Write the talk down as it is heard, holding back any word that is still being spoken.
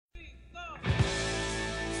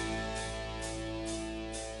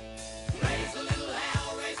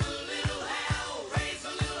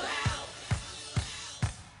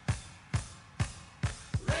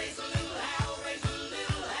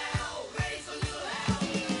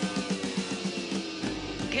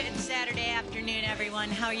everyone.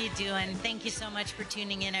 How are you doing? Thank you so much for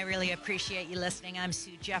tuning in. I really appreciate you listening. I'm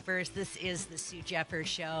Sue Jeffers. This is the Sue Jeffers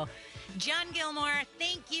Show. John Gilmore,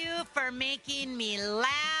 thank you for making me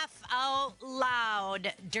laugh out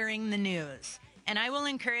loud during the news. And I will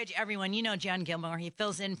encourage everyone, you know John Gilmore, he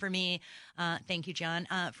fills in for me. Thank you, John,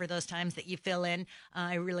 for those times that you fill in.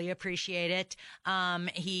 I really appreciate it.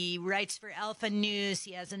 He writes for Alpha News.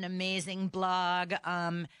 He has an amazing blog.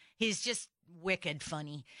 He's just wicked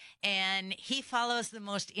funny. And he follows the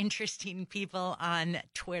most interesting people on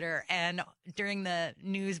Twitter. And during the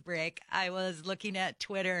news break, I was looking at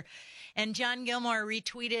Twitter, and John Gilmore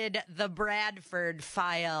retweeted the Bradford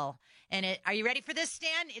file. And are you ready for this,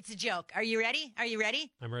 Stan? It's a joke. Are you ready? Are you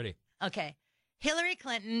ready? I'm ready. Okay. Hillary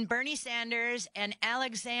Clinton, Bernie Sanders, and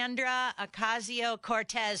Alexandra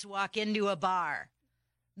Ocasio-Cortez walk into a bar.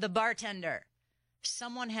 The bartender,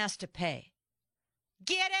 someone has to pay.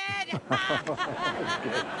 Get it? Oh,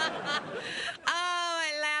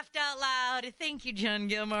 I laughed out loud. Thank you, John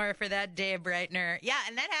Gilmore, for that Dave Breitner. Yeah,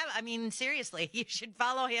 and seriously, you should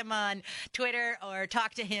follow him on Twitter or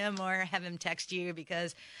talk to him or have him text you,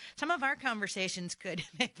 because some of our conversations could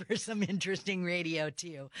make for some interesting radio,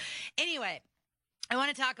 too. Anyway, I want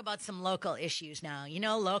to talk about some local issues now. You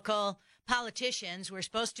know, local politicians, we're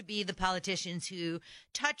supposed to be the politicians who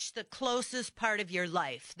touch the closest part of your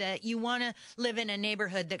life, that you want to live in a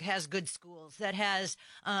neighborhood that has good schools, that has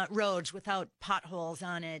roads without potholes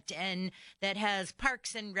on it, and that has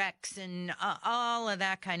parks and recs and all of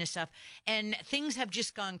that kind of stuff. And things have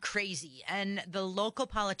just gone crazy, and the local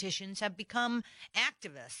politicians have become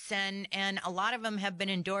activists, and a lot of them have been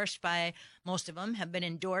endorsed by, most of them have been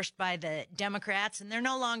endorsed by the Democrats, and they're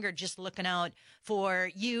no longer just looking out for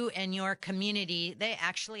you and your community. They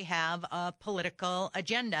actually have a political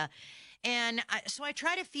agenda. And so I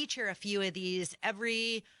try to feature a few of these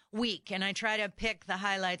every week, and I try to pick the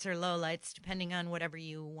highlights or lowlights, depending on whatever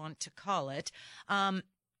you want to call it. And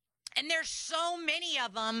there's so many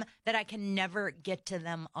of them that I can never get to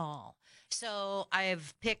them all. So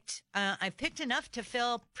I've picked enough to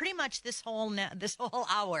fill pretty much this whole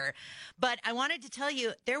hour. But I wanted to tell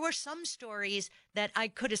you, there were some stories that I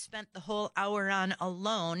could have spent the whole hour on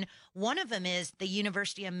alone. One of them is the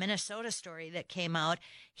University of Minnesota story that came out.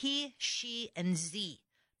 He, she, and Z,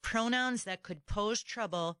 pronouns that could pose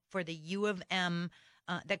trouble for the U of M.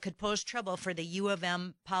 That could pose trouble for the U of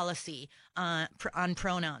M policy on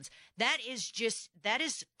pronouns. That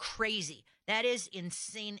is crazy. That is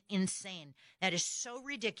insane. That is so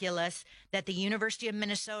ridiculous that the University of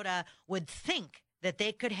Minnesota would think that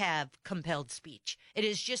they could have compelled speech. It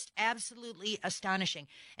is just absolutely astonishing.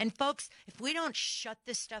 And folks, if we don't shut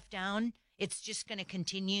this stuff down, it's just going to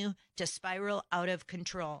continue to spiral out of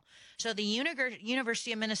control. So the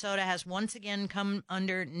University of Minnesota has once again come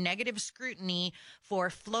under negative scrutiny for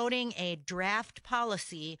floating a draft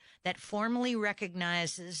policy that formally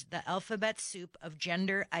recognizes the alphabet soup of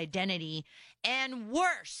gender identity. And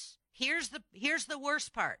worse, here's the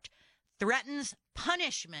worst part, threatens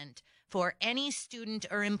punishment for any student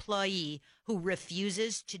or employee who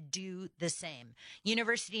refuses to do the same.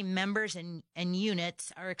 University members and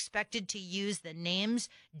units are expected to use the names,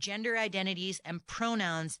 gender identities, and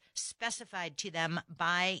pronouns specified to them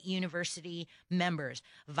by university members.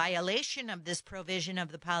 Violation of this provision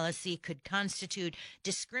of the policy could constitute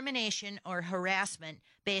discrimination or harassment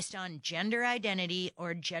based on gender identity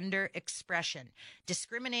or gender expression.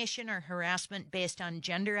 Discrimination or harassment based on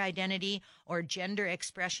gender identity or gender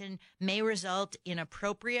expression may result in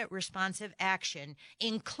appropriate responsive action,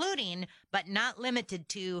 including but not limited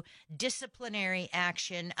to disciplinary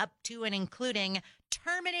action up to and including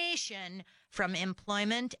termination from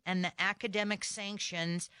employment and the academic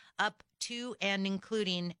sanctions up to and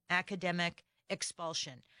including academic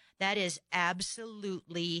expulsion. That is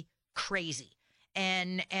absolutely crazy.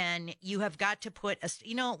 And you have got to put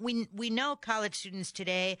we know college students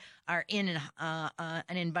today are in an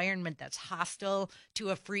environment that's hostile to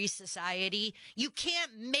a free society. You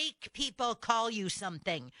can't make people call you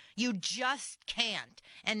something. You just can't.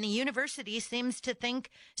 And the university seems to think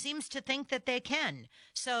that they can.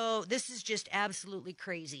 So this is just absolutely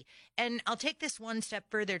crazy. And I'll take this one step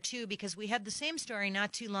further too, because we had the same story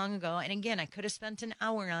not too long ago. And again, I could have spent an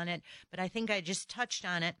hour on it, but I think I just touched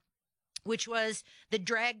on it, which was the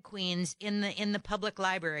drag queens in the public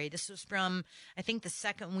library. This was from, I think, the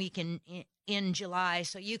second week in in July,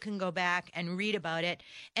 so you can go back and read about it.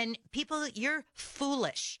 And people, you're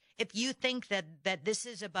foolish if you think that this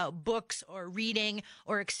is about books or reading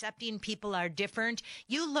or accepting people are different.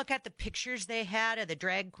 You look at the pictures they had of the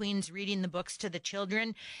drag queens reading the books to the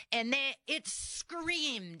children, and it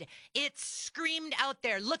screamed out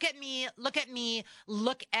there, look at me, look at me,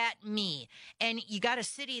 look at me. And you got a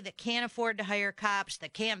city that can't afford to hire cops,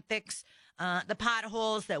 that can't fix the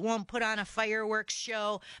potholes, that won't put on a fireworks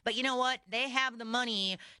show. But you know what? They have the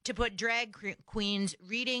money to put drag queens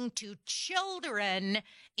reading to children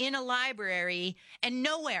in a library, and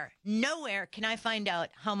nowhere can I find out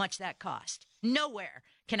how much that cost. Nowhere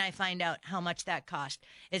can I find out how much that cost.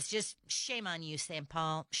 It's just shame on you, St.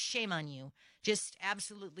 Paul. Shame on you. Just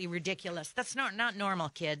absolutely ridiculous. That's not normal,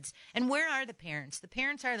 kids. And where are the parents? The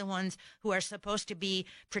parents are the ones who are supposed to be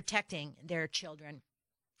protecting their children.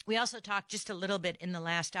 We also talked just a little bit in the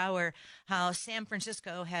last hour how San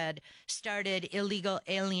Francisco had started illegal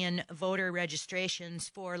alien voter registrations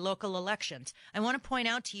for local elections. I want to point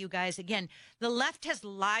out to you guys again, the left has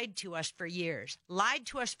lied to us for years.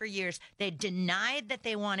 They denied that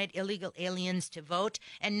they wanted illegal aliens to vote.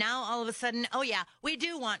 And now all of a sudden, oh yeah, we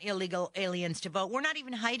do want illegal aliens to vote. We're not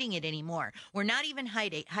even hiding it anymore. We're not even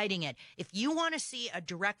hiding it. If you want to see a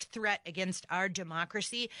direct threat against our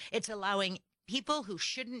democracy, it's allowing people who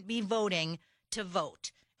shouldn't be voting to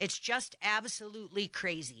vote. It's just absolutely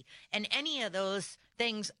crazy. And any of those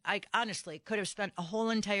things, I honestly could have spent a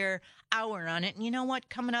whole entire hour on it. And you know what?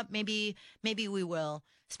 Coming up, maybe we will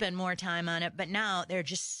spend more time on it. But now there are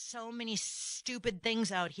just so many stupid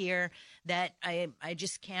things out here that I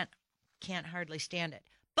just can't hardly stand it.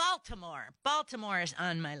 Baltimore is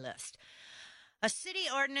on my list. A city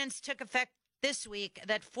ordinance took effect this week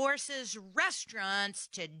that forces restaurants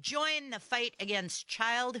to join the fight against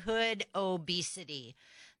childhood obesity.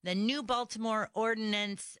 The new Baltimore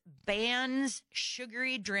ordinance bans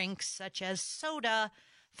sugary drinks such as soda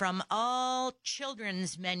from all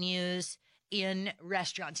children's menus in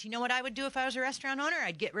restaurants. You know what I would do if I was a restaurant owner?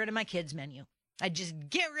 I'd get rid of my kids' menu. I'd just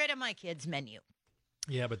get rid of my kids' menu.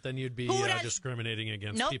 Yeah, but then you'd be discriminating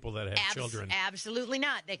against people that have children. Absolutely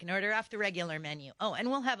not. They can order off the regular menu. Oh, and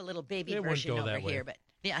we'll have a little baby version over here. But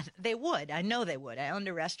yeah, they would. I know they would. I owned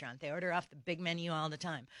a restaurant. They order off the big menu all the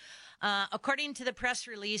time. According to the press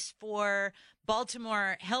release for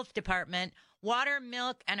Baltimore Health Department, water,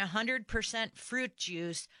 milk, and 100% fruit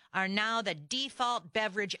juice are now the default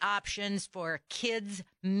beverage options for kids'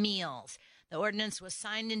 meals. The ordinance was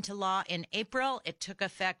signed into law in April. It took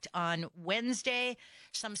effect on Wednesday.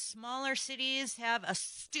 Some smaller cities have a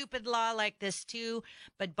stupid law like this too,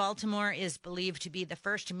 but Baltimore is believed to be the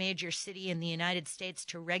first major city in the United States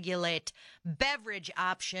to regulate beverage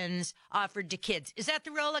options offered to kids. Is that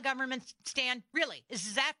the role of government, Stan? Really?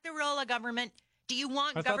 Is that the role of government? Do you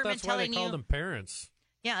want government telling you? I thought that's why they called them parents.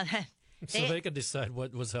 Yeah. So they could decide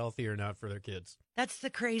what was healthy or not for their kids. That's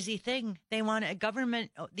the crazy thing. They want a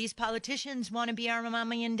government. These politicians want to be our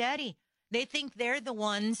mommy and daddy. They think they're the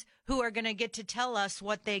ones who are going to get to tell us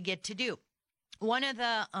what they get to do.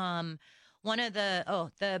 The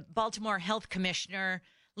Baltimore Health Commissioner,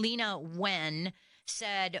 Lena Wen,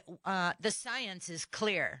 said the science is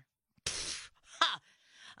clear.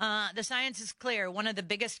 The science is clear. One of the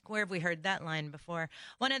biggest, where have we heard that line before?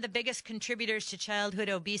 One of the biggest contributors to childhood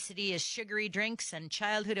obesity is sugary drinks, and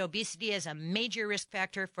childhood obesity is a major risk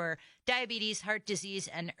factor for diabetes, heart disease,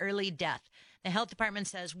 and early death. The health department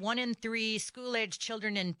says 1 in 3 school-aged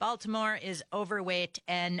children in Baltimore is overweight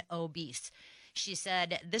and obese. She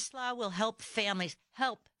said, this law will help families,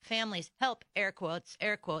 air quotes,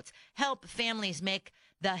 help families make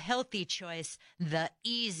the healthy choice, the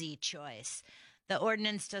easy choice. The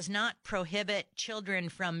ordinance does not prohibit children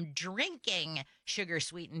from drinking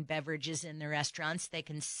sugar-sweetened beverages in the restaurants. They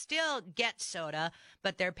can still get soda,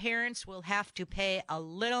 but their parents will have to pay a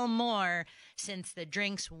little more since the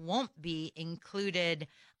drinks won't be included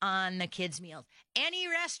on the kids' meals. Any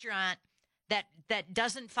restaurant that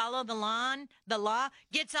doesn't follow the law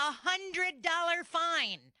gets $100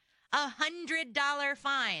 fine. $100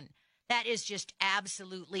 fine. That is just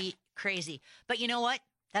absolutely crazy. But you know what?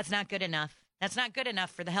 That's not good enough. That's not good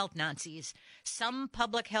enough for the health Nazis. Some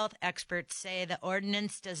public health experts say the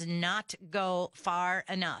ordinance does not go far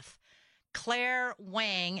enough. Claire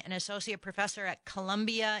Wang, an associate professor at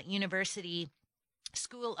Columbia University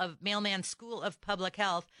Mailman School of Public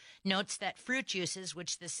Health, notes that fruit juices,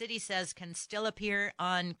 which the city says can still appear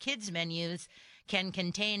on kids' menus, can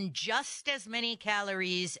contain just as many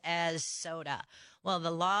calories as soda. While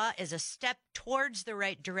the law is a step towards the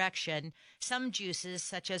right direction, some juices,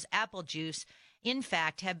 such as apple juice, in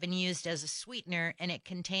fact, have been used as a sweetener, and it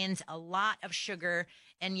contains a lot of sugar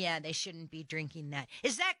And yeah, they shouldn't be drinking that.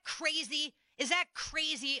 Is that crazy? Is that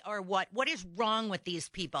crazy or what? What is wrong with these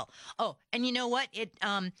people? Oh, and you know what?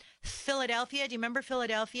 Philadelphia, do you remember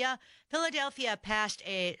Philadelphia? Philadelphia passed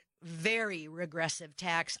a very regressive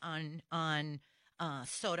tax on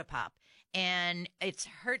soda pop. And it's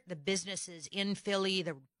hurt the businesses in Philly,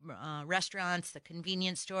 the restaurants, the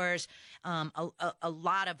convenience stores, a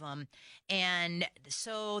lot of them. And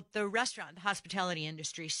so the hospitality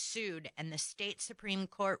industry sued, and the state Supreme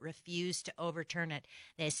Court refused to overturn it.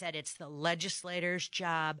 They said it's the legislator's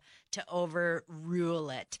job to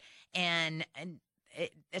overrule it. And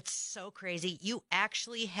it's so crazy. You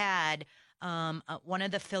actually had one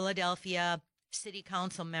of the Philadelphia city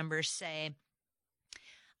council members say,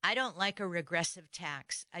 I don't like a regressive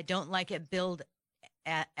tax. I don't like it billed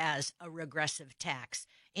as a regressive tax.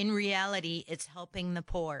 In reality, it's helping the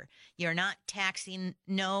poor. You're not taxing.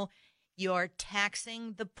 No, you're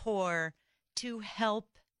taxing the poor to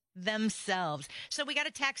help themselves. So we got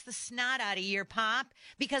to tax the snot out of your pop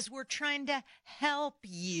because we're trying to help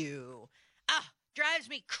you. Drives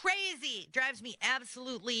me crazy. Drives me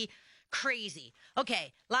absolutely crazy.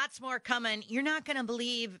 Okay, lots more coming. You're not going to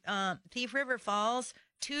believe Thief River Falls.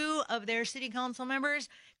 2 of their city council members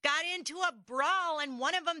got into a brawl, and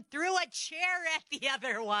one of them threw a chair at the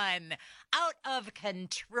other one. Out of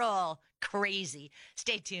control. Crazy.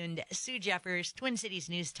 Stay tuned. Sue Jeffers, Twin Cities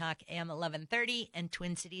News Talk, AM 1130, and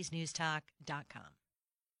TwinCitiesNewsTalk.com.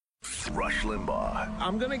 Rush Limbaugh.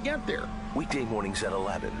 I'm going to get there. Weekday mornings at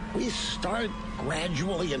 11. We start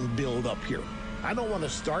gradually and build up here. I don't want to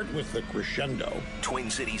start with the crescendo.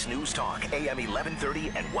 Twin Cities News Talk, AM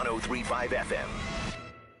 1130 and 103.5 FM.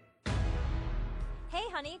 Hey,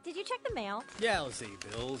 honey, did you check the mail? Yeah, let's see.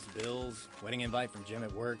 Bills, wedding invite from Jim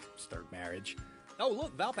at work, start marriage. Oh,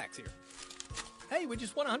 look, Valpak's here. Hey, we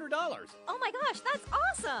just won $100. Oh my gosh, that's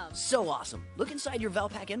awesome! So awesome. Look inside your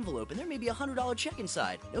Valpak envelope and there may be a $100 check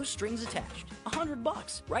inside. No strings attached.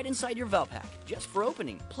 $100 right inside your Valpak, just for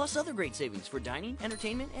opening. Plus other great savings for dining,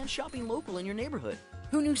 entertainment, and shopping local in your neighborhood.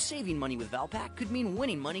 Who knew saving money with Valpak could mean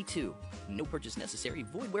winning money too? No purchase necessary,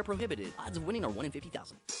 void where prohibited. Odds of winning are 1 in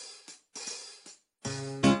 50,000.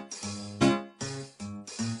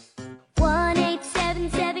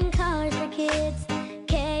 1-877 Cars for Kids.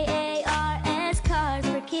 KARS Cars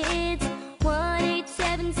for Kids.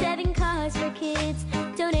 1-877 Cars for Kids.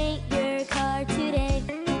 Donate your car today.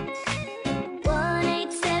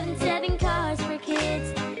 1-877 Cars for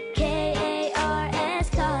Kids. KARS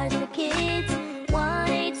Cars for Kids.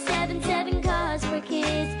 1-877 Cars for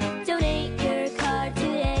Kids. Donate your car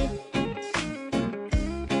today.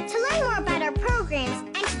 To learn more about our programs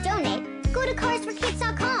and to donate, go to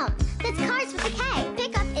carsforkids.com. That's Cars with a K.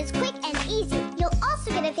 Pickup is quick and easy. You'll also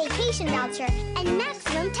get a vacation voucher and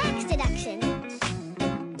maximum tax deduction.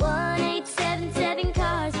 1-877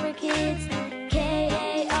 Cars for Kids.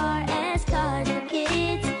 KARS Cars for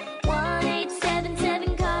Kids.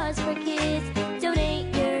 1-877 Cars for Kids.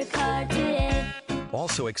 Donate your car today.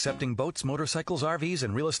 Also accepting boats, motorcycles, RVs,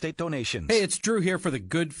 and real estate donations. Hey, it's Drew here for the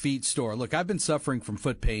Good Feet store. Look, I've been suffering from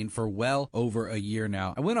foot pain for well over a year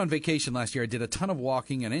now. I went on vacation last year. I did a ton of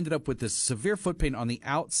walking and ended up with this severe foot pain on the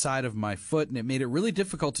outside of my foot, and it made it really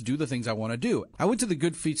difficult to do the things I want to do. I went to the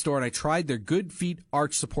Good Feet store and I tried their Good Feet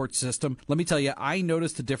arch support system. Let me tell you, I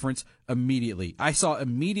noticed a difference immediately. I saw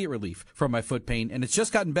immediate relief from my foot pain, and it's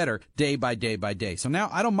just gotten better day by day by day. So now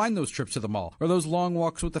I don't mind those trips to the mall or those long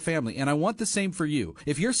walks with the family, and I want the same for you.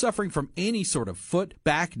 If you're suffering from any sort of foot,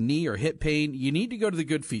 back, knee, or hip pain, you need to go to the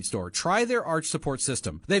Good Feet store. Try their arch support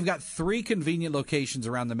system. They've got 3 convenient locations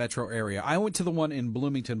around the metro area. I went to the one in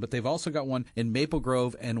Bloomington, but they've also got one in Maple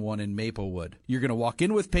Grove and one in Maplewood. You're going to walk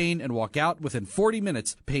in with pain and walk out within 40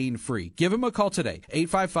 minutes pain-free. Give them a call today,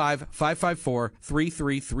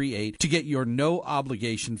 855-554-3338, to get your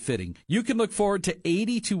no-obligation fitting. You can look forward to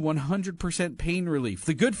 80 to 100% pain relief.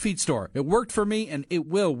 The Good Feet store. It worked for me, and it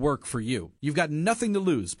will work for you. You've got nothing to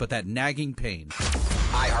lose but that nagging pain.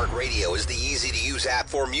 iHeartRadio is the easy-to-use app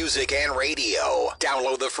for music and radio.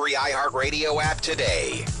 Download the free iHeartRadio app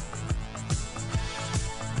today.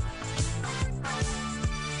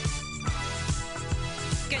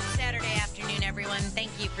 Good Saturday afternoon, everyone.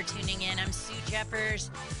 Thank you for tuning in. I'm Sue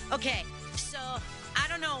Jeffers. Okay, so I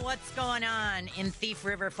don't know what's going on in Thief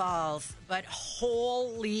River Falls, but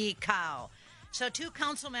holy cow. So 2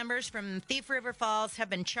 council members from Thief River Falls have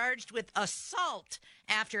been charged with assault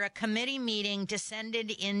after a committee meeting descended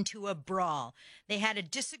into a brawl. They had a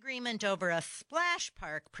disagreement over a splash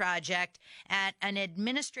park project at an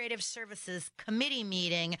administrative services committee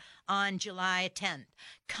meeting on July 10th.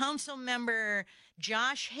 Council member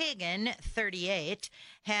Josh Hagan, 38,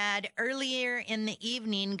 had earlier in the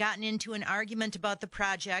evening gotten into an argument about the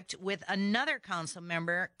project with another council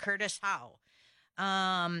member, Curtis Howe.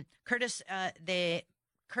 Curtis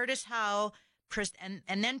Howe,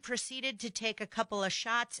 and then proceeded to take a couple of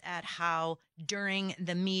shots at Howe during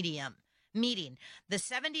the meeting. The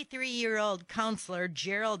 73-year-old counselor,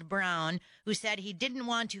 Gerald Brown, who said he didn't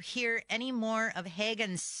want to hear any more of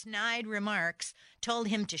Hagan's snide remarks, told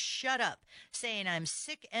him to shut up, saying, "I'm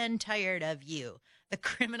sick and tired of you." The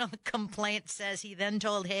criminal complaint says he then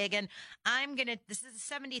told Hagan, this is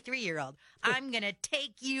a 73-year-old, "I'm going to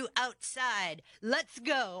take you outside. Let's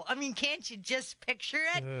go." I mean, can't you just picture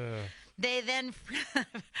it? They then...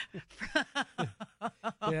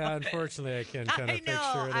 Yeah, unfortunately, I can kind of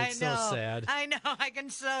picture it. It's so sad. I know. I can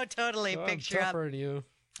so totally picture I'm tougher than you.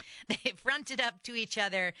 They fronted up to each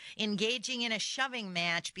other, engaging in a shoving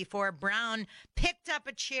match before Brown picked up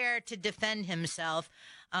a chair to defend himself.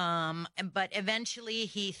 But eventually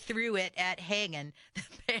he threw it at Hagan. The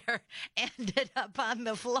pair ended up on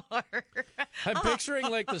the floor. I'm picturing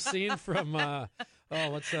like the scene from,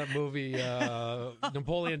 what's that movie?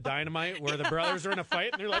 Napoleon Dynamite, where the brothers are in a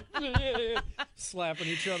fight and they're like slapping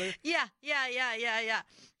each other. Yeah.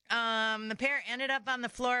 The pair ended up on the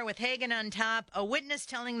floor with Hagan on top. A witness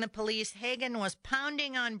telling the police Hagan was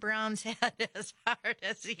pounding on Brown's head as hard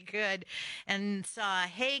as he could and saw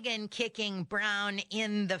Hagan kicking Brown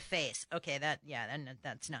in the face. Okay,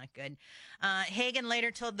 that's not good. Hagan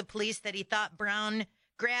later told the police that he thought Brown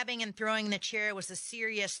grabbing and throwing the chair was a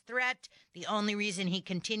serious threat. The only reason he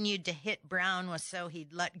continued to hit Brown was so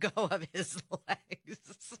he'd let go of his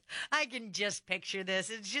legs. I can just picture this.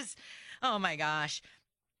 It's just, oh my gosh.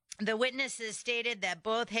 The witnesses stated that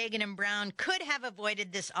both Hagan and Brown could have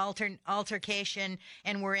avoided this altercation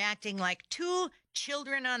and were acting like 2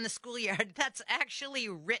 children on the schoolyard. That's actually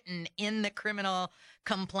written in the criminal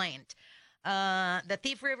complaint. The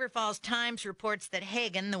Thief River Falls Times reports that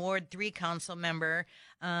Hagan, the Ward 3 council member,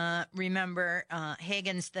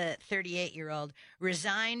 Hagan's the 38-year-old,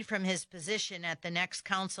 resigned from his position at the next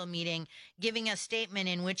council meeting, giving a statement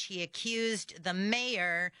in which he accused the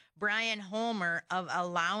mayor, Brian Homer, of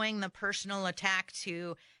allowing the personal attack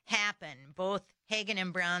to happen. Both Hagan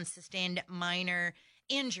and Brown sustained minor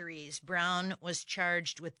injuries. Brown was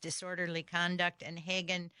charged with disorderly conduct, and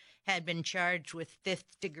Hagan had been charged with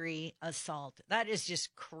 5th-degree assault. That is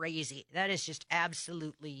just crazy. That is just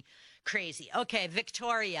absolutely crazy. Okay,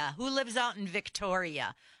 Victoria. Who lives out in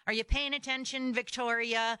Victoria? Are you paying attention,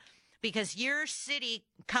 Victoria? Because your city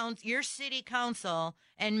council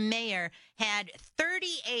and mayor had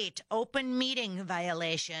 38 open meeting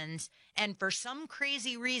violations, and for some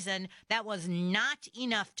crazy reason, that was not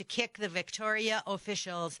enough to kick the Victoria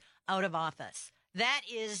officials out of office. That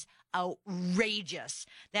is outrageous.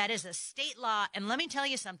 That is a state law. And let me tell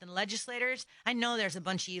you something, legislators, I know there's a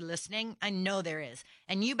bunch of you listening. I know there is.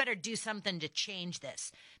 And you better do something to change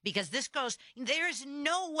this, because there's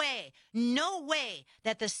no way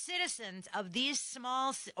that the citizens of these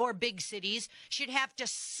small or big cities should have to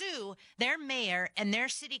sue their mayor and their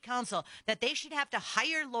city council, that they should have to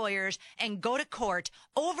hire lawyers and go to court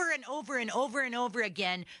over and over and over and over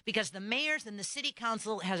again because the mayors and the city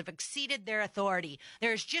council have exceeded their authority.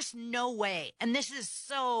 There's just no way. And this is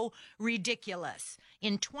so ridiculous.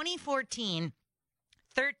 In 2014,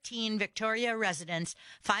 13 Victoria residents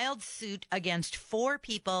filed suit against 4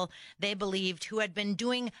 people they believed who had been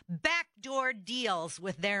doing backdoor deals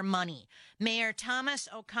with their money. Mayor Thomas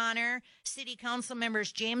O'Connor, city council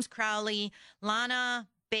members James Crowley, Lana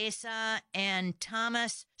Besa, and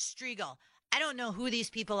Thomas Striegel. I don't know who these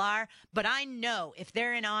people are, but I know if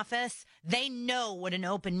they're in office, they know what an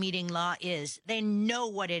open meeting law is. They know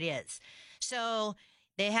what it is. So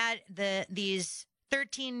they had these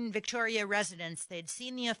 13 Victoria residents. They'd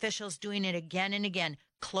seen the officials doing it again and again,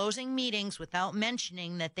 closing meetings without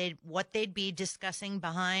mentioning that what they'd be discussing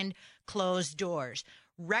behind closed doors.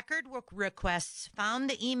 Record requests found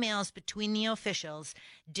the emails between the officials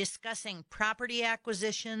discussing property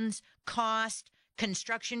acquisitions, cost,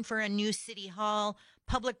 construction for a new city hall,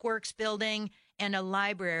 public works building, and a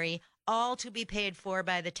library, all to be paid for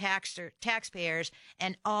by the taxpayers,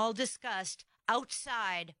 and all discussed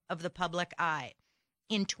outside of the public eye.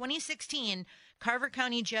 In 2016, Carver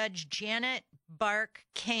County Judge Janet Bark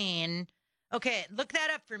Kane, okay, look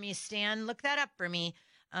that up for me, Stan, look that up for me.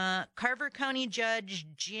 Carver County Judge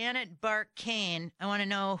Janet Bark Kane, I want to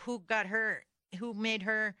know who made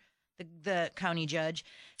her the county judge,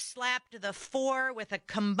 slapped the 4 with a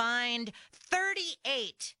combined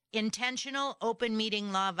 38 intentional open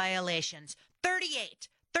meeting law violations. 38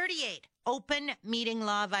 open meeting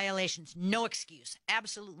law violations. No excuse.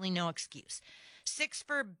 Absolutely no excuse. 6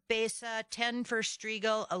 for Besa, 10 for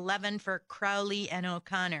Striegel, 11 for Crowley and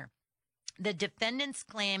O'Connor. The defendants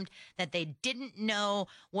claimed that they didn't know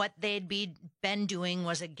what they'd been doing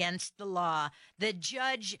was against the law. The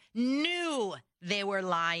judge knew they were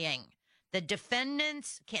lying. The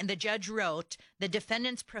judge wrote, the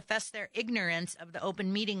defendants profess their ignorance of the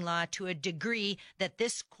open meeting law to a degree that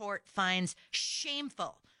this court finds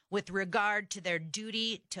shameful with regard to their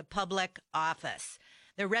duty to public office.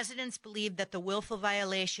 The residents believed that the willful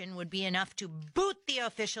violation would be enough to boot the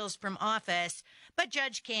officials from office, but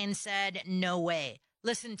Judge Kane said, no way.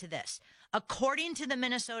 Listen to this. According to the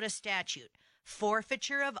Minnesota statute,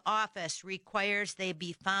 forfeiture of office requires they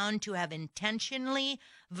be found to have intentionally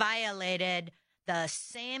violated the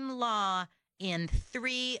same law in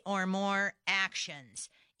 3 or more actions.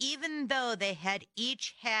 Even though they had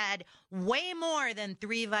each had way more than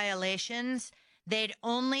 3 violations, they'd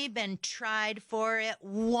only been tried for it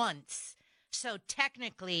once. So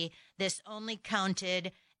technically, this only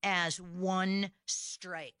counted as 1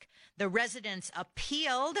 strike. The residents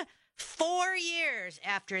appealed 4 years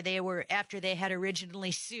after they had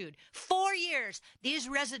originally sued. 4 years. These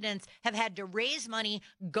residents have had to raise money,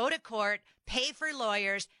 go to court, pay for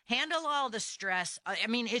lawyers, handle all the stress. I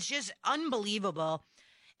mean, it's just unbelievable.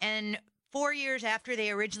 And 4 years after they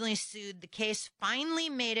originally sued, the case finally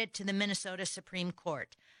made it to the Minnesota Supreme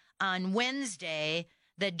Court. On Wednesday,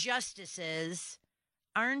 the justices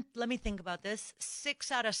let me think about this,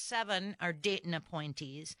 6 out of 7 are Dayton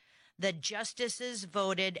appointees. The justices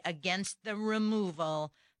voted against the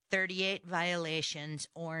removal, 38 violations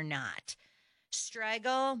or not.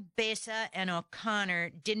 Striegel, Besa, and O'Connor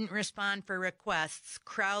didn't respond for requests.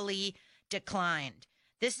 Crowley declined.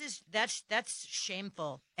 That's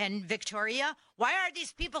shameful. And Victoria, why are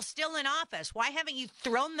these people still in office? Why haven't you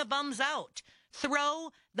thrown the bums out?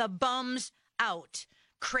 Throw the bums out.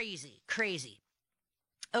 Crazy.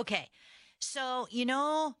 Okay. So,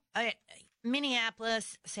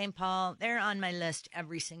 Minneapolis, St. Paul, they're on my list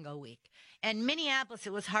every single week. And Minneapolis,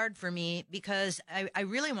 it was hard for me because I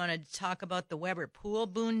really wanted to talk about the Weber Pool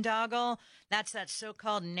boondoggle. That's that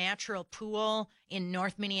so-called natural pool in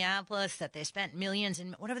North Minneapolis that they spent millions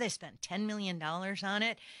and whatever they spent, $10 million on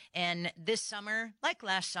it. And this summer, like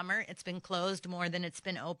last summer, it's been closed more than it's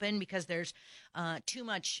been open because there's too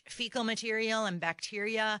much fecal material and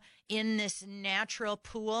bacteria in this natural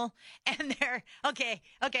pool. And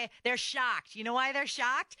they're shocked. You know why they're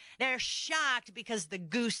shocked? They're shocked because the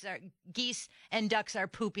geese and ducks are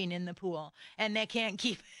pooping in the pool, and they can't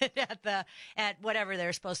keep it at whatever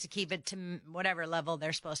they're supposed to keep it to, whatever level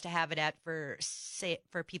they're supposed to have it at for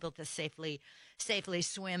people to safely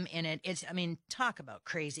swim in it. Talk about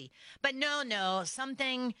crazy. But no,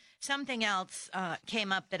 something else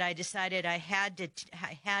came up that I decided I had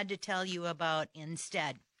to tell you about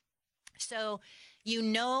instead. So,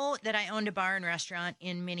 that I owned a bar and restaurant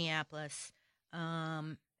in Minneapolis.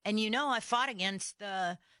 And I fought against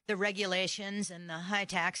the regulations and the high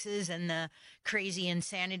taxes and the crazy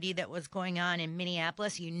insanity that was going on in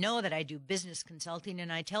Minneapolis. You know that I do business consulting,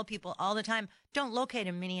 and I tell people all the time, don't locate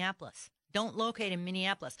in Minneapolis. Don't locate in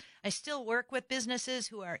Minneapolis. I still work with businesses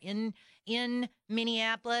who are in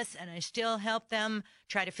Minneapolis, and I still help them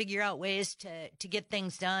try to figure out ways to get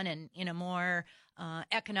things done and in a more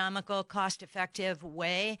economical, cost-effective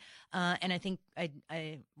way. And I think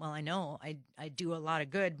I know I do a lot of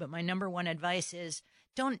good, but my number one advice is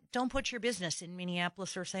don't put your business in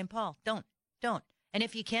Minneapolis or St. Paul. Don't. And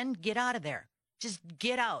if you can, get out of there. Just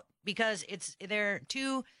get out, because they're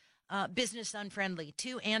too business unfriendly,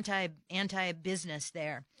 too anti-business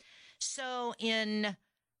there. So in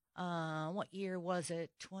what year was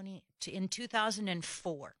it? In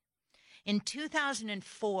 2004. In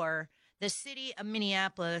 2004, the city of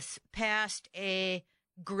Minneapolis passed a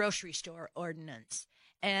grocery store ordinance.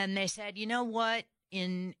 And they said, you know what?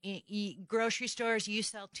 In grocery stores, you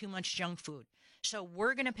sell too much junk food. So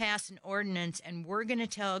we're going to pass an ordinance, and we're going to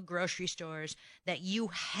tell grocery stores that you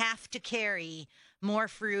have to carry more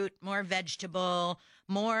fruit, more vegetable,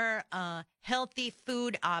 more healthy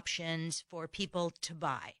food options for people to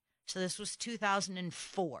buy. So this was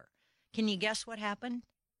 2004. Can you guess what happened?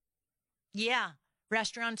 Yeah.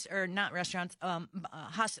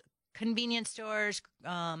 Convenience stores,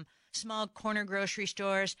 small corner grocery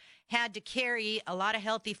stores had to carry a lot of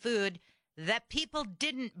healthy food that people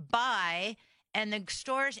didn't buy, and the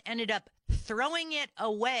stores ended up throwing it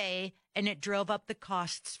away, and it drove up the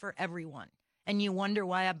costs for everyone. And you wonder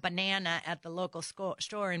why a banana at the local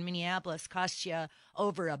store in Minneapolis costs you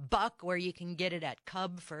over $1, where you can get it at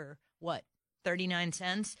Cub for, what, 39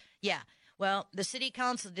 cents? Yeah. Well, the city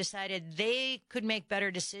council decided they could make better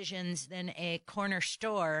decisions than a corner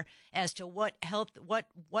store as to what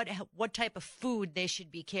type of food they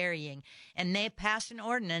should be carrying. And they passed an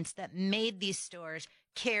ordinance that made these stores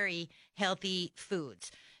carry healthy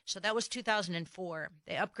foods. So that was 2004.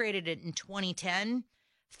 They upgraded it in 2010.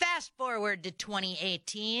 Fast forward to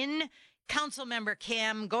 2018. Councilmember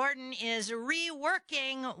Cam Gordon is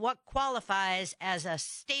reworking what qualifies as a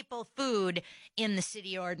staple food in the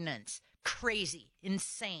city ordinance. Crazy,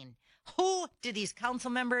 insane. Who do these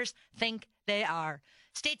council members think they are?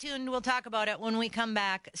 Stay tuned. We'll talk about it when we come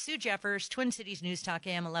back. Sue Jeffers, Twin Cities News Talk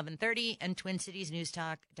AM 1130 and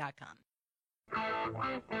TwinCitiesNewsTalk.com.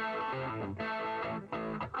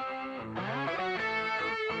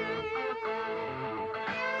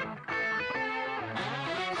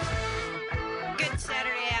 Good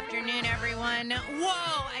Saturday afternoon, everyone.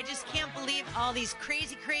 Whoa, I just can't believe all these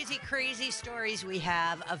crazy stories we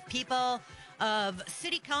have of people, of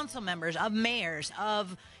city council members, of mayors,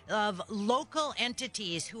 of local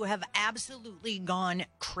entities who have absolutely gone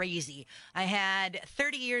crazy. I had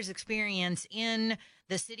 30 years experience in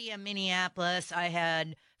the city of Minneapolis. I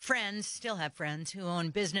had friends, still have friends, who own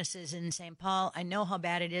businesses in St. Paul. I know how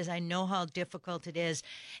bad it is. I know how difficult it is.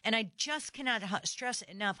 And I just cannot stress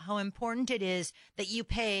enough how important it is that you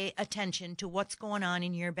pay attention to what's going on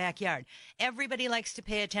in your backyard. Everybody likes to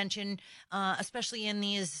pay attention, especially in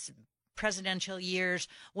these presidential years,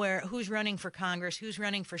 where who's running for Congress, who's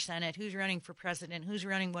running for Senate, who's running for president, who's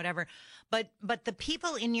running whatever. But the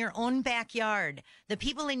people in your own backyard,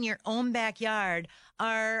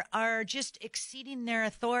 are just exceeding their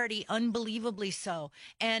authority, unbelievably so.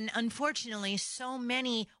 And unfortunately, so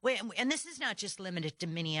many, and this is not just limited to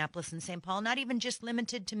Minneapolis and St. Paul, not even just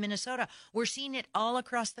limited to Minnesota. We're seeing it all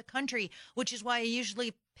across the country, which is why I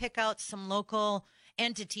usually pick out some local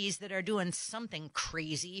entities that are doing something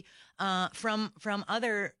crazy from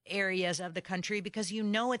other areas of the country, because you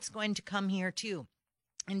know it's going to come here too.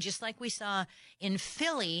 And just like we saw in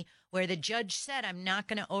Philly, where the judge said, I'm not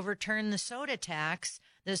going to overturn the soda tax,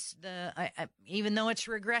 even though it's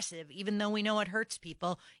regressive, even though we know it hurts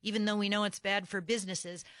people, even though we know it's bad for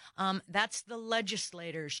businesses, that's the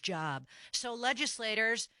legislator's job. So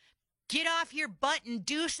legislators, get off your butt and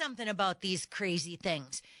do something about these crazy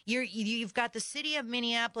things. You've got the city of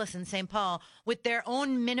Minneapolis and St. Paul with their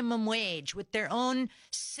own minimum wage, with their own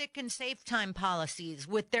sick and safe time policies,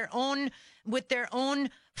 with their own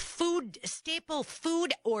staple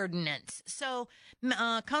food ordinance. So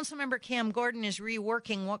Councilmember Cam Gordon is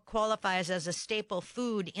reworking what qualifies as a staple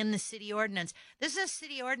food in the city ordinance. This is a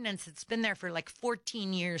city ordinance that's been there for like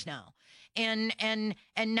 14 years now. And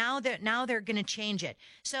now they're going to change it.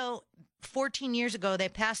 So 14 years ago, they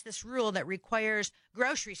passed this rule that requires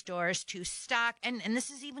grocery stores to stock, and this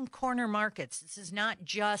is even corner markets. This is not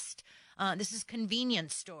just, this is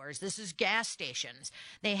convenience stores. This is gas stations.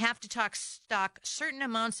 They have to stock certain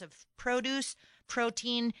amounts of produce,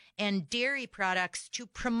 protein, and dairy products to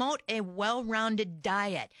promote a well-rounded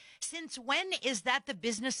diet. Since when is that the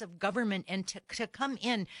business of government, and to come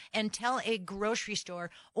in and tell a grocery store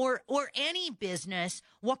or any business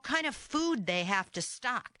what kind of food they have to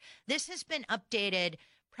stock? This has been updated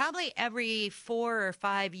probably every 4 or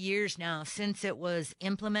 5 years now since it was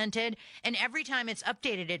implemented. And every time it's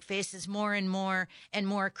updated, it faces more and more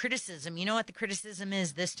criticism. You know what the criticism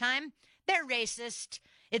is this time? They're racist.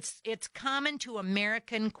 It's common to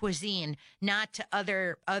American cuisine, not to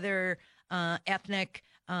other ethnic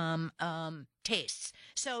tastes.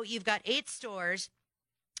 So you've got 8 stores,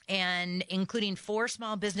 and including 4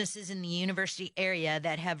 small businesses in the university area,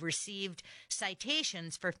 that have received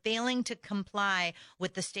citations for failing to comply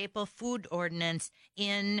with the staple food ordinance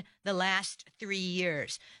in the last 3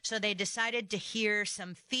 years. So they decided to hear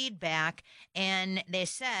some feedback, and they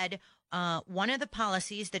said, one of the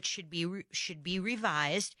policies that should be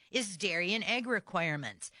revised is dairy and egg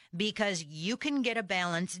requirements, because you can get a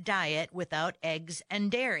balanced diet without eggs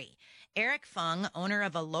and dairy. Eric Fung, owner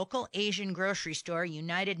of a local Asian grocery store,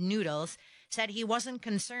 United Noodles, said he wasn't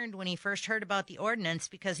concerned when he first heard about the ordinance,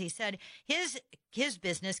 because he said his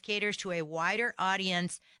business caters to a wider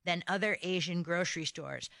audience than other Asian grocery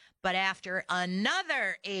stores. But after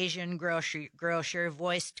another Asian grocer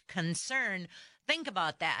voiced concern, think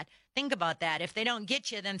about that. If they don't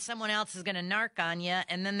get you, then someone else is going to narc on you,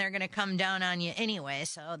 and then they're going to come down on you anyway.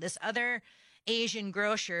 So this other Asian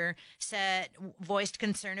grocer voiced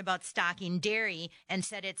concern about stocking dairy and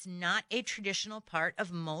said it's not a traditional part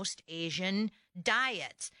of most Asian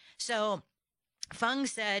diets. So Fung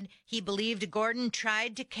said he believed Gordon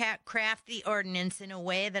tried to craft the ordinance in a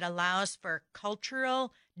way that allows for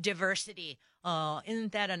cultural diversity. Oh,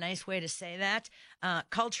 isn't that a nice way to say that?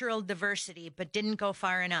 Cultural diversity, but didn't go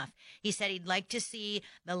far enough. He said he'd like to see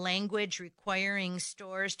the language requiring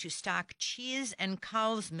stores to stock cheese and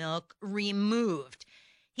cow's milk removed.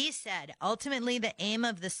 He said, ultimately, the aim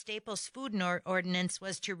of the Staples Food Ordinance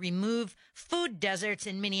was to remove food deserts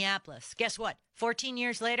in Minneapolis. Guess what? 14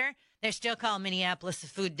 years later, they're still calling Minneapolis a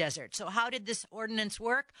food desert. So how did this ordinance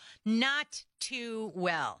work? Not too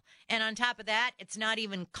well. And on top of that, it's not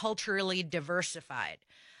even culturally diversified.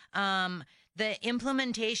 The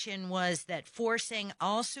implementation was that forcing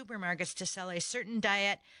all supermarkets to sell a certain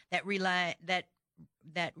diet that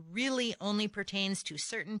really only pertains to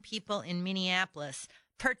certain people in Minneapolis,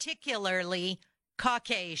 particularly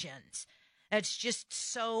Caucasians. That's just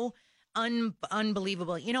so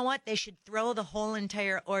unbelievable. You know what? They should throw the whole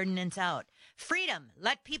entire ordinance out. Freedom.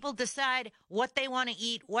 Let people decide what they want to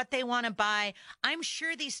eat, what they want to buy. I'm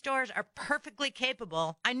sure these stores are perfectly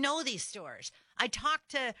capable. I know these stores. I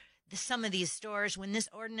talked to some of these stores when this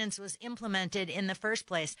ordinance was implemented in the first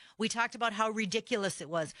place. We talked about how ridiculous it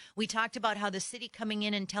was. We talked about how the city coming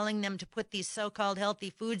in and telling them to put these so-called healthy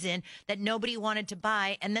foods in that nobody wanted to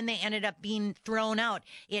buy, and then they ended up being thrown out.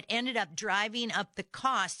 It ended up driving up the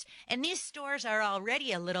cost. And these stores are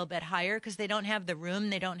already a little bit higher because they don't have the room,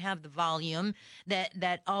 they don't have the volume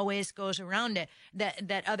that always goes around it,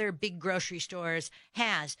 that other big grocery stores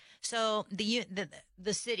has. So the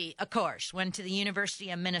city, of course, went to the University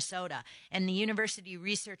of Minnesota, and the university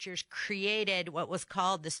researchers created what was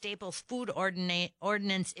called the Staples Food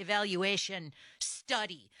Ordinance Evaluation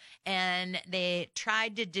Study. And they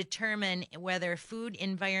tried to determine whether food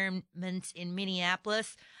environments in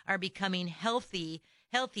Minneapolis are becoming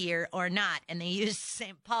healthier or not. And they used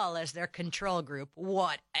St. Paul as their control group,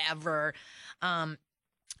 whatever.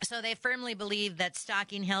 So they firmly believe that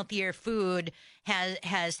stocking healthier food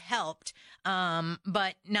has helped,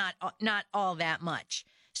 but not all that much.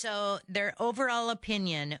 So their overall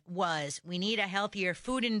opinion was we need a healthier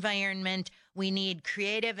food environment. We need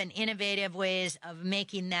creative and innovative ways of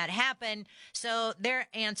making that happen. So their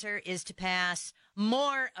answer is to pass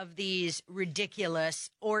more of these ridiculous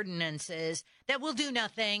ordinances that will do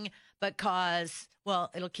nothing but cause, well,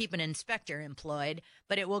 it'll keep an inspector employed,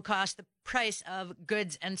 but it will cost the price of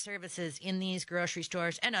goods and services in these grocery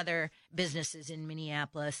stores and other businesses in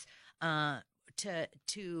Minneapolis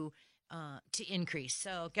to increase.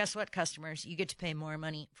 So guess what, customers? You get to pay more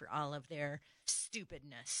money for all of their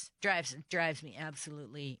stupidness. Drives me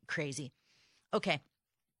absolutely crazy. Okay.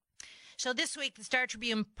 So this week, the Star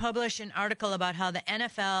Tribune published an article about how the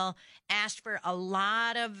NFL asked for a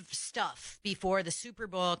lot of stuff before the Super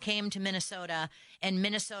Bowl came to Minnesota, and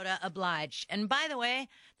Minnesota obliged. And by the way,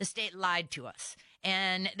 the state lied to us.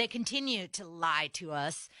 And they continue to lie to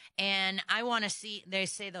us. And I want to see, they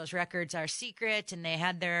say those records are secret, and they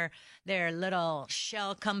had their little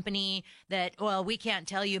shell company that, well, we can't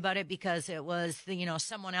tell you about it because it was,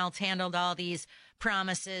 someone else handled all these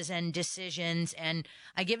promises and decisions. And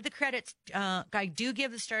I give the credit, I do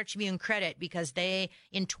give the Star Tribune credit because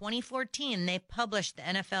in 2014, they published the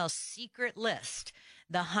NFL's secret list,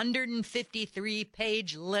 the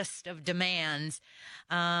 153-page list of demands.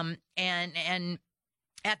 And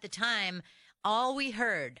at the time, all we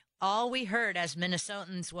heard as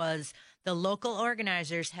Minnesotans was the local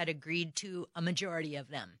organizers had agreed to a majority of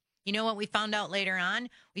them. You know what we found out later on?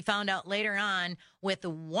 We found out later on, with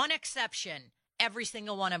one exception, every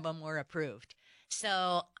single one of them were approved.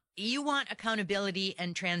 So you want accountability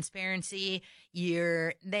and transparency.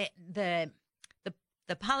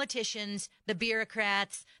 The politicians, the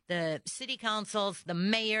bureaucrats, the city councils, the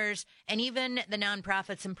mayors, and even the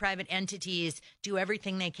nonprofits and private entities do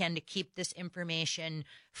everything they can to keep this information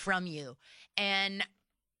from you. And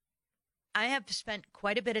I have spent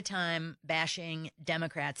quite a bit of time bashing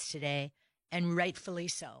Democrats today, and rightfully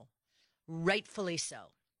so. Rightfully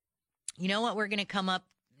so. You know what we're going to come up?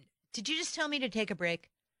 Did you just tell me to take a break?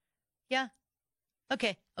 Yeah?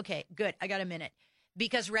 Okay, good. I got a minute.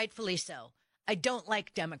 Because rightfully so. I don't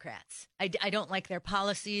like Democrats. I don't like their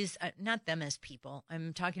policies, not them as people.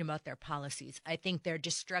 I'm talking about their policies. I think they're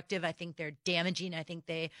destructive. I think they're damaging. I think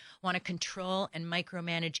they want to control and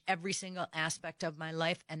micromanage every single aspect of my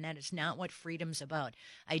life, and that is not what freedom's about.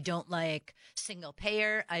 I don't like single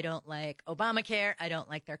payer. I don't like Obamacare. I don't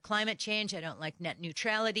like their climate change. I don't like net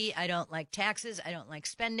neutrality. I don't like taxes. I don't like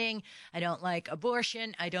spending. I don't like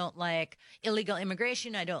abortion. I don't like illegal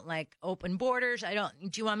immigration. I don't like open borders.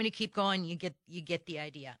 Do you want me to keep going? You get the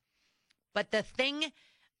idea. But the thing,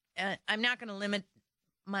 I'm not going to limit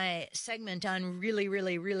my segment on really,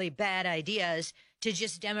 really, really bad ideas to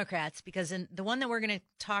just Democrats, because the one that we're going to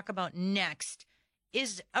talk about next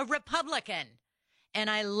is a Republican. And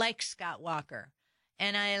I like Scott Walker.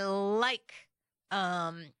 And I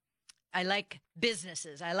like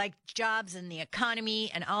businesses. I like jobs and the economy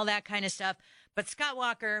and all that kind of stuff. But Scott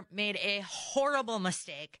Walker made a horrible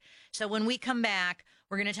mistake. So when we come back,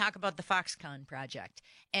 we're going to talk about the Foxconn project.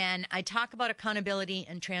 And I talk about accountability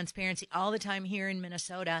and transparency all the time here in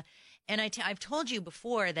Minnesota. And I've told you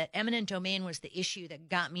before that eminent domain was the issue that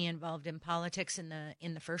got me involved in politics in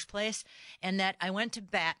the first place, and that I went to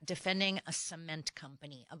bat defending a cement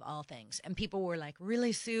company of all things. And people were like,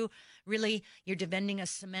 "Really, Sue? Really? You're defending a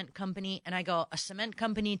cement company?" And I go, "A cement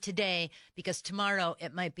company today, because tomorrow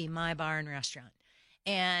it might be my bar and restaurant."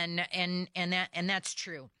 And that's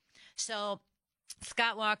true. So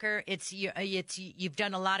Scott Walker, you've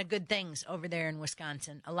done a lot of good things over there in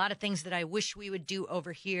Wisconsin, a lot of things that I wish we would do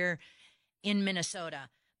over here in Minnesota.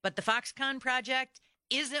 But the Foxconn project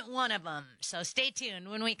isn't one of them. So stay tuned.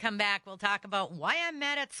 When we come back, we'll talk about why I'm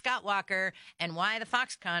mad at Scott Walker and why the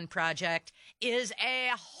Foxconn project is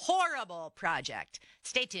a horrible project.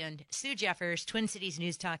 Stay tuned. Sue Jeffers, Twin Cities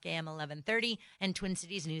News Talk AM 1130 and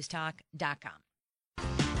TwinCitiesNewsTalk.com.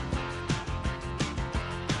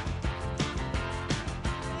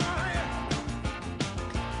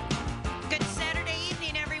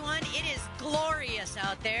 Glorious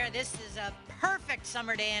out there. This is a perfect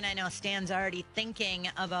summer day, and I know Stan's already thinking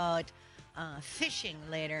about fishing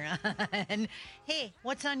later on. Hey,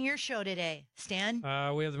 what's on your show today, Stan?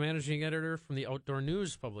 We have the managing editor from the Outdoor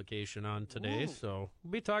News publication on today, so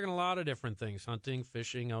we'll be talking a lot of different things: hunting,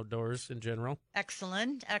 fishing, outdoors in general.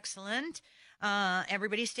 Excellent.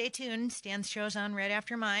 Everybody stay tuned. Stan's show's on right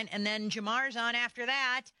after mine, and then Jamar's on after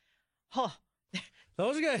that. Oh,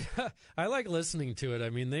 those guys, I like listening to it. I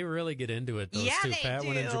mean, they really get into it, those two,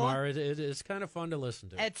 Patwin and Jamar. It's kind of fun to listen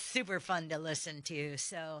to. It's super fun to listen to,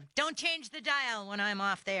 so don't change the dial when I'm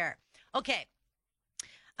off there. Okay.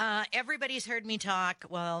 Everybody's heard me talk.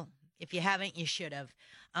 Well, if you haven't, you should have.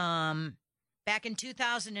 Back in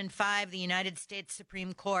 2005, the United States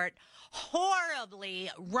Supreme Court horribly,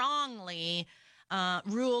 wrongly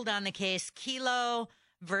ruled on the case Kelo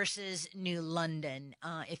versus New London.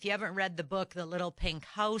 If you haven't read the book, The Little Pink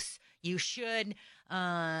House, you should.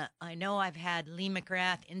 I know I've had Lee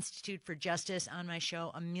McGrath, Institute for Justice, on my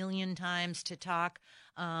show a million times to talk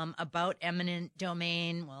about eminent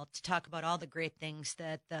domain, to talk about all the great things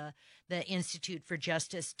that the Institute for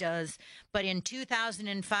Justice does. But in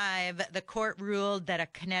 2005, the court ruled that a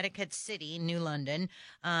Connecticut city, New London,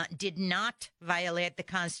 did not violate the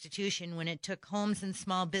Constitution when it took homes and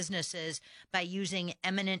small businesses by using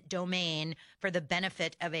eminent domain for the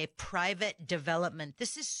benefit of a private development.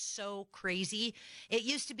 This is so crazy. It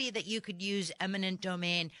used to be that you could use eminent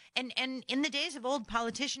domain, and in the days of old,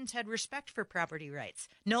 politicians had respect for property rights.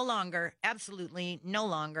 No longer, absolutely no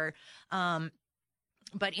longer.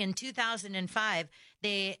 But in 2005,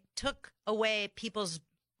 they took away people's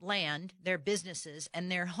land, their businesses,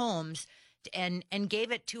 and their homes, and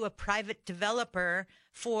gave it to a private developer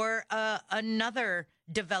for another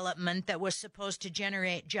development that was supposed to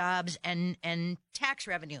generate jobs and tax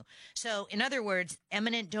revenue. So, in other words,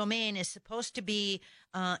 eminent domain is supposed to be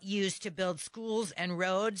used to build schools and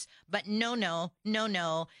roads, but no.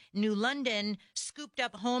 New London scooped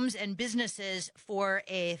up homes and businesses for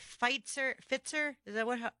a Pfizer, is that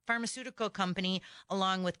what, pharmaceutical company,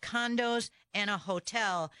 along with condos and a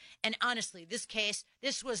hotel. And honestly, this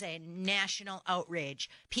was a national outrage.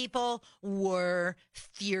 People were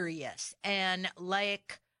furious. And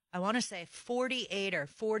like, I want to say 48 or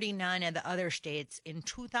 49 of the other states, in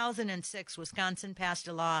 2006, Wisconsin passed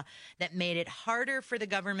a law that made it harder for the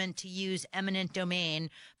government to use eminent domain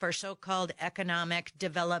for so-called economic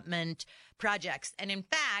development projects. And in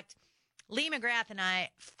fact, Lee McGrath and I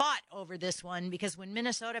fought over this one, because when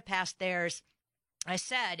Minnesota passed theirs, I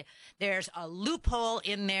said there's a loophole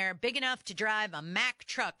in there big enough to drive a Mack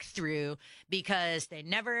truck through because they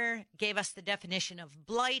never gave us the definition of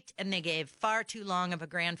blight, and they gave far too long of a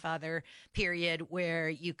grandfather period where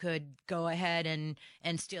you could go ahead and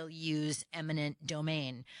still use eminent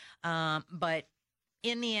domain. But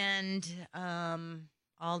in the end,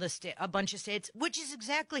 a bunch of states, which is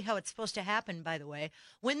exactly how it's supposed to happen, by the way.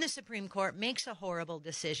 When the Supreme Court makes a horrible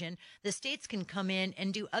decision, the states can come in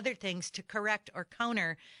and do other things to correct or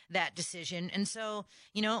counter that decision. And so,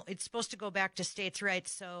 it's supposed to go back to states'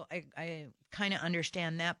 rights. So I kind of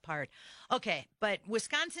understand that part. Okay. But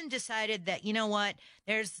Wisconsin decided that, you know what,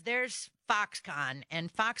 there's Foxconn,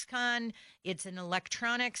 and Foxconn, it's an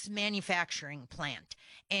electronics manufacturing plant.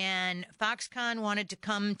 And Foxconn wanted to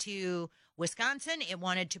come to Wisconsin. It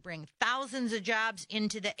wanted to bring thousands of jobs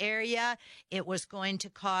into the area. It was going to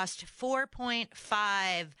cost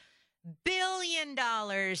 $4.5 billion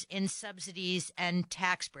in subsidies and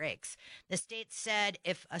tax breaks. The state said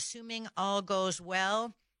if assuming all goes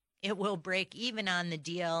well, it will break even on the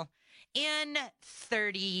deal in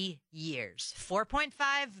 30 years. $4.5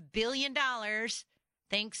 billion.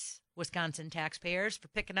 Thanks, Wisconsin taxpayers, for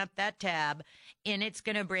picking up that tab. And it's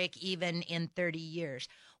going to break even in 30 years.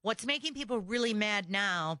 What's making people really mad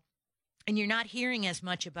now, and you're not hearing as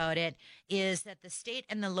much about it, is that the state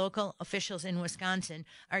and the local officials in Wisconsin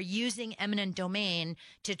are using eminent domain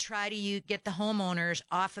to try to get the homeowners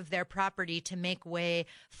off of their property to make way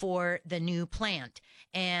for the new plant.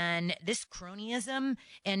 And this cronyism,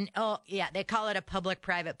 they call it a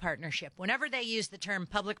public-private partnership. Whenever they use the term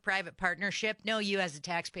public-private partnership, no, you as a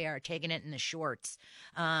taxpayer are taking it in the shorts.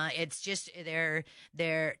 It's just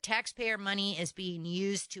their taxpayer money is being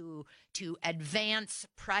used to advance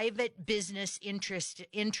private business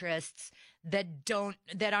interests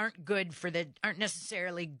that aren't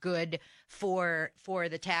necessarily good for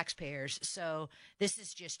the taxpayers. So this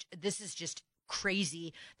is just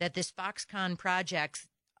crazy that this Foxconn project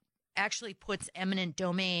actually puts eminent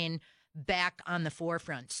domain back on the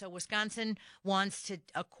forefront. So Wisconsin wants to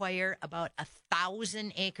acquire about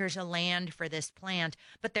 1,000 acres of land for this plant,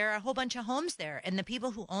 but there are a whole bunch of homes there, and the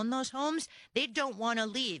people who own those homes, they don't want to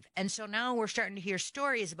leave. And so now we're starting to hear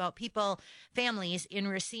stories about families in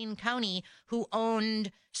Racine County who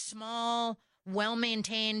owned small,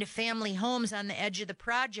 well-maintained family homes on the edge of the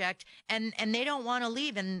project, and they don't want to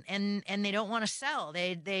leave, and they don't want to sell.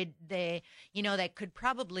 They could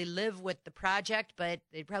probably live with the project, but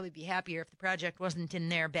they'd probably be happier if the project wasn't in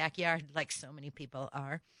their backyard, like so many people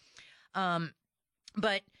are.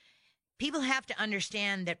 But people have to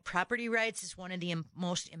understand that property rights is one of the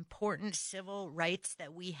most important civil rights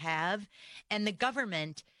that we have, and the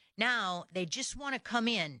government now, they just want to come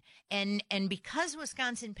in. And because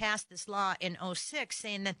Wisconsin passed this law in 2006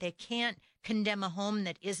 saying that they can't condemn a home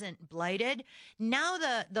that isn't blighted, now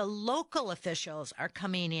the local officials are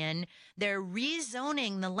coming in. They're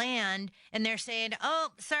rezoning the land, and they're saying, oh,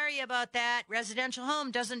 sorry about that. Residential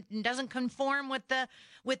home doesn't conform with the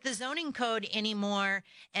zoning code anymore.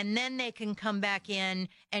 And then they can come back in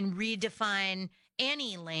and redefine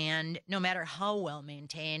any land, no matter how well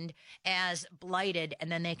maintained, as blighted,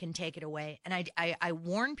 and then they can take it away. And I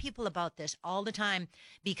warn people about this all the time,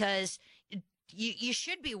 because you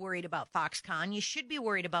should be worried about Foxconn. You should be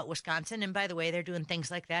worried about Wisconsin. And by the way, they're doing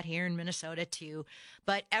things like that here in Minnesota too.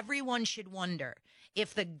 But everyone should wonder,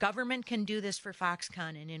 if the government can do this for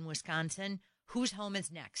Foxconn and in Wisconsin, whose home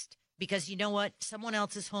is next? Because you know what? Someone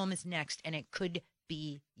else's home is next, and it could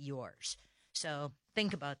be yours. So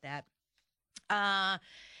think about that.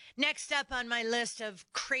 Next up on my list of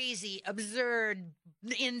crazy, absurd,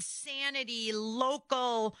 insanity,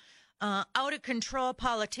 local, out of control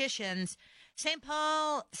politicians, St.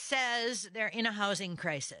 Paul says they're in a housing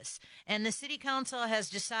crisis, and the city council has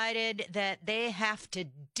decided that they have to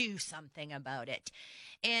do something about it.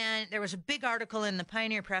 And there was a big article in the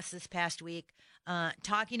Pioneer Press this past week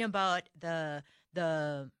talking about the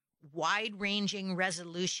wide-ranging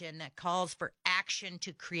resolution that calls for action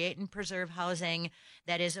to create and preserve housing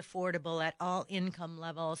that is affordable at all income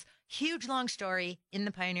levels. Huge, long story in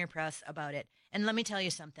the Pioneer Press about it. And let me tell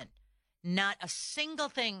you something. Not a single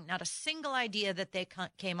thing, not a single idea that they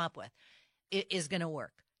came up with is going to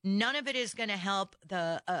work. None of it is going to help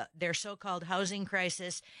their so-called housing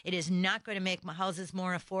crisis. It is not going to make my houses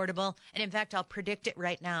more affordable. And in fact, I'll predict it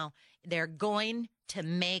right now. They're going to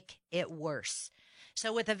make it worse.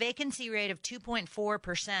 So with a vacancy rate of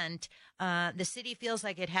 2.4%, the city feels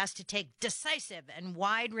like it has to take decisive and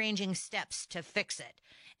wide-ranging steps to fix it.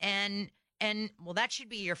 And well, that should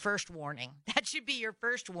be your first warning. That should be your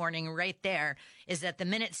first warning right there, is that the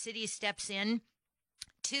minute city steps in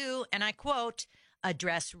to, and I quote,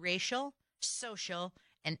 address racial, social,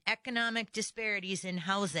 and economic disparities in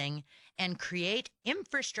housing and create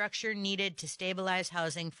infrastructure needed to stabilize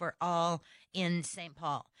housing for all in St.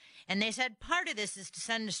 Paul. And they said part of this is to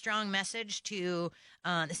send a strong message to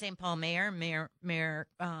the St. Paul Mayor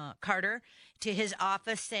Carter, to his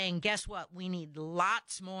office, saying, guess what? We need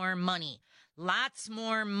lots more money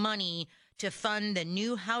to fund the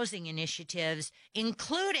new housing initiatives,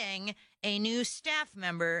 including a new staff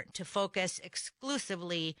member to focus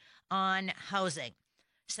exclusively on housing.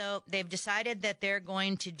 So they've decided that they're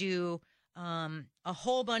going to do a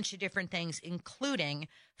whole bunch of different things, including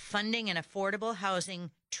funding an affordable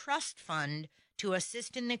housing trust fund to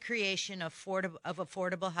assist in the creation of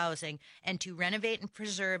affordable housing and to renovate and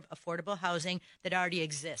preserve affordable housing that already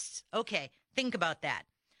exists. Okay, think about that.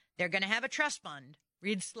 They're going to have a trust fund,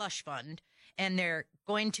 read slush fund, and they're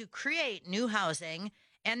going to create new housing,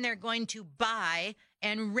 and they're going to buy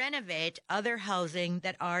and renovate other housing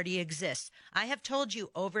that already exists. I have told you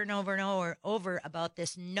over and over and over about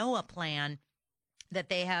this NOAA plan that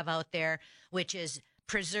they have out there, which is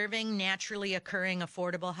preserving naturally occurring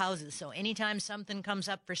affordable houses. So anytime something comes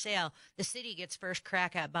up for sale, the city gets first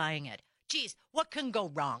crack at buying it. Geez, what can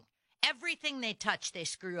go wrong? Everything they touch, they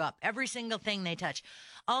screw up. Every single thing they touch.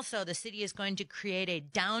 Also, the city is going to create a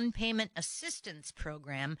down payment assistance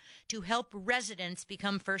program to help residents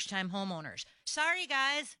become first-time homeowners. Sorry,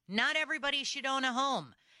 guys, not everybody should own a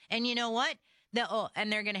home. And you know what?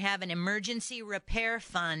 And they're going to have an emergency repair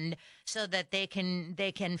fund so that they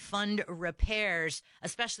can fund repairs,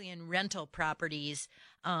 especially in rental properties,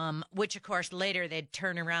 which, of course, later they'd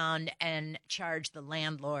turn around and charge the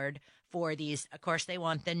landlord for these. Of course, they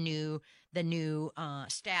want the new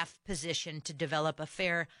staff position to develop a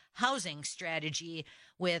fair housing strategy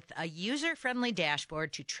with a user-friendly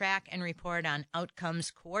dashboard to track and report on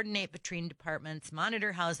outcomes, coordinate between departments,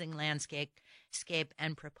 monitor housing landscape,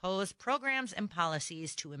 and propose programs and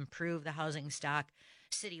policies to improve the housing stock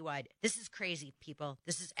citywide. This is crazy, people.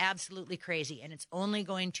 This is absolutely crazy, and it's only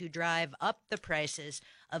going to drive up the prices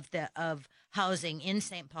of housing in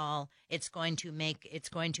St. Paul. It's going to make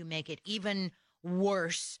it even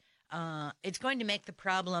worse. It's going to make the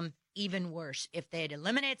problem even worse if they'd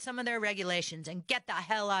eliminate some of their regulations and get the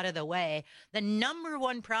hell out of the way. The number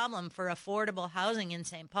one problem for affordable housing in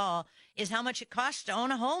St. Paul is how much it costs to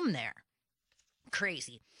own a home there.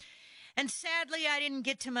 Crazy. And sadly, I didn't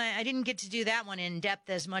get to do that one in depth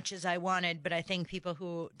as much as I wanted, but I think people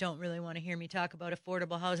who don't really want to hear me talk about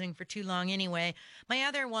affordable housing for too long anyway. My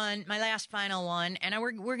other one, my last final one, and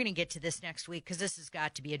we're going to get to this next week because this has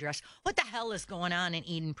got to be addressed. What the hell is going on in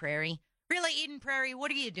Eden Prairie? Really, Eden Prairie,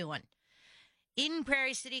 what are you doing? Eden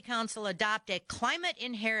Prairie City Council adopt a climate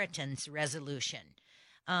inheritance resolution.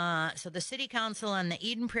 So the City Council and the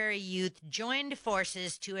Eden Prairie youth joined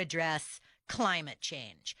forces to address climate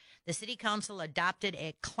change. The City Council adopted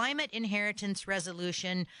a climate inheritance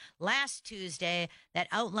resolution last Tuesday that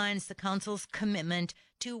outlines the council's commitment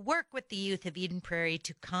to work with the youth of Eden Prairie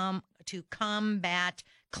to combat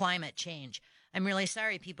climate change. I'm really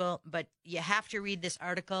sorry, people, but you have to read this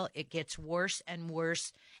article. It gets worse and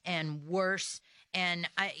worse and worse. And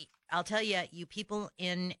I'll tell you, you people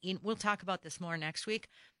we'll talk about this more next week.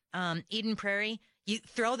 Eden Prairie, you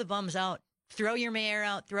throw the bums out. Throw your mayor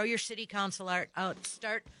out. Throw your city council out.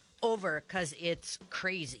 Start over because it's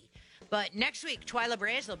crazy. But next week, Twyla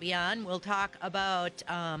Braze will be on. We'll talk about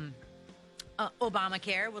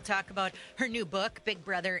Obamacare. We'll talk about her new book, Big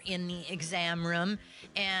Brother in the Exam Room.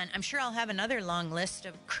 And I'm sure I'll have another long list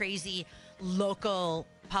of crazy local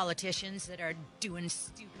politicians that are doing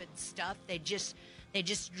stupid stuff. They just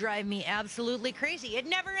drive me absolutely crazy. It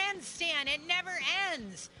never ends, Stan. It never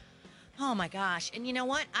ends. Oh, my gosh. And you know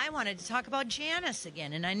what? I wanted to talk about Janice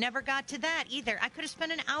again, and I never got to that either. I could have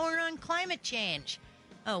spent an hour on climate change.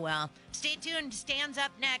 Oh, well. Stay tuned. Stan's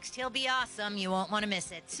up next. He'll be awesome. You won't want to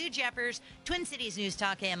miss it. Sue Jeffers, Twin Cities News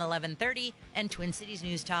Talk AM 1130 and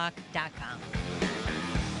TwinCitiesNewsTalk.com.